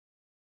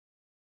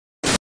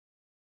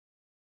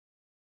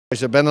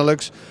Sennheiser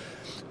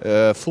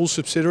Benelux, full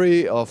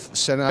subsidiary of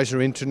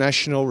Sennheiser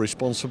International,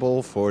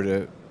 responsible for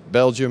the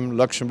Belgium,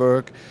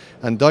 Luxembourg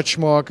and Dutch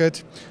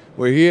market.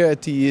 We're here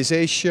at the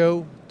ISE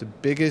show, the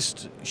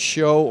biggest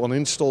show on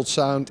installed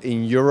sound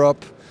in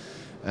Europe,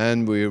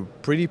 and we're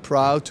pretty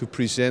proud to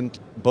present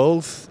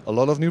both a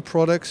lot of new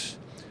products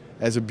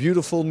as a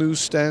beautiful new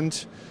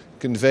stand,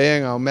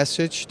 conveying our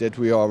message that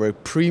we are a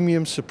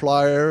premium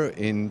supplier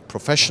in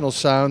professional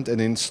sound and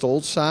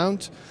installed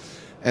sound.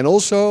 And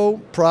also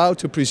proud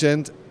to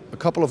present a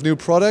couple of new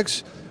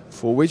products,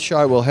 for which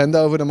I will hand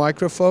over the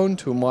microphone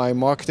to my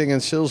Marketing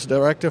and Sales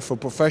Director for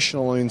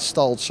Professional and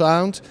Installed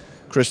Sound,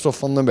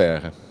 Kristof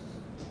Vondenberg.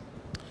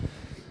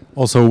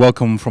 Also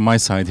welcome from my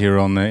side here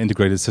on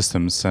Integrated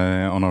Systems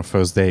on our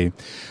first day.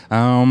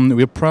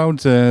 We're proud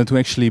to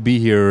actually be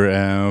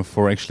here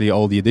for actually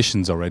all the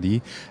editions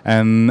already,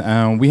 and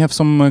we have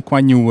some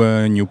quite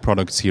new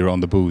products here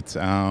on the booth.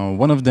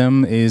 One of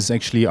them is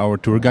actually our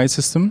tour guide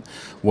system,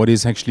 what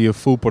is actually a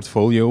full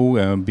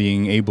portfolio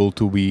being able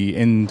to be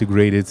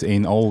integrated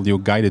in all your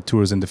guided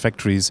tours in the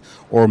factories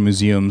or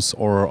museums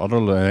or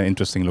other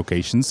interesting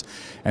locations.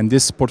 And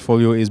this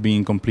portfolio is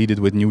being completed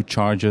with new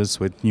chargers,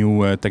 with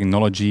new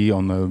technology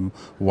on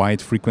a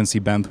wide frequency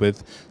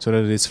bandwidth, so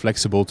that it is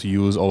flexible to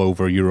use all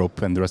over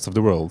Europe and the rest of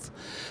the world.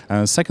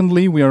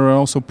 Secondly, we are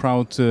also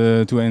proud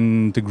to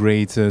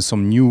integrate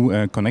some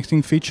new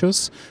connecting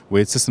features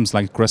with systems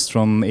like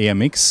Crestron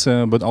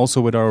AMX, but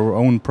also with our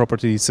own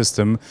proprietary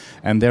system,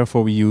 and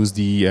therefore we use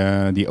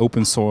the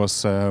open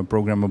source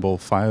programmable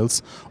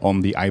files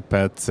on the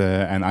iPad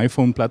and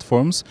iPhone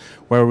platforms,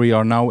 where we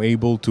are now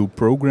able to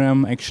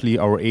program actually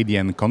our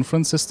ADN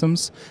conference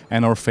systems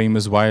and our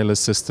famous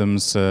wireless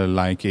systems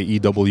like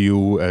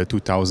EW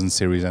 2000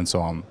 series and so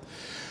on.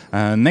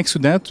 Next to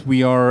that,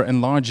 we are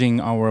enlarging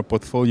our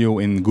portfolio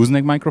in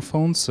gooseneck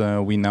microphones.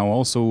 We now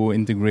also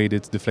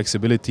integrated the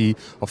flexibility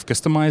of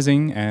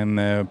customizing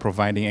and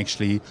providing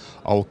actually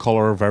all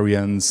color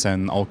variants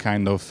and all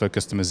kind of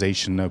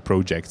customization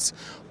projects.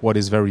 What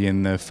is very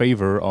in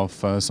favor of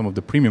some of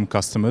the premium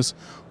customers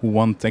who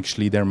want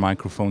actually their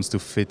microphones to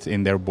fit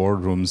in their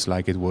boardrooms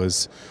like it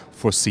was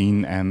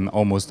foreseen and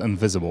almost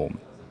invisible.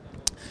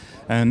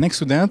 Next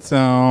to that,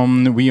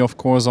 we of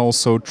course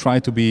also try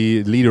to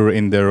be leader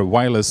in the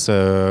wireless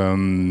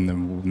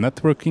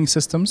networking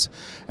systems,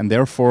 and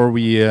therefore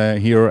we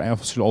here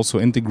also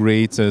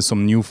integrate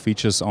some new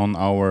features on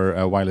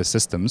our wireless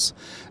systems.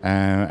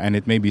 And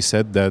it may be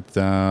said that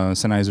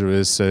Sennheiser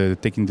is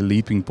taking the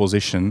leading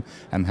position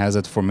and has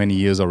it for many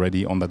years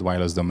already on that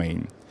wireless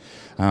domain.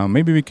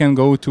 Maybe we can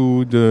go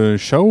to the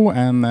show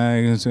and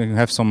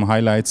have some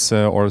highlights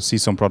or see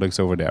some products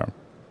over there.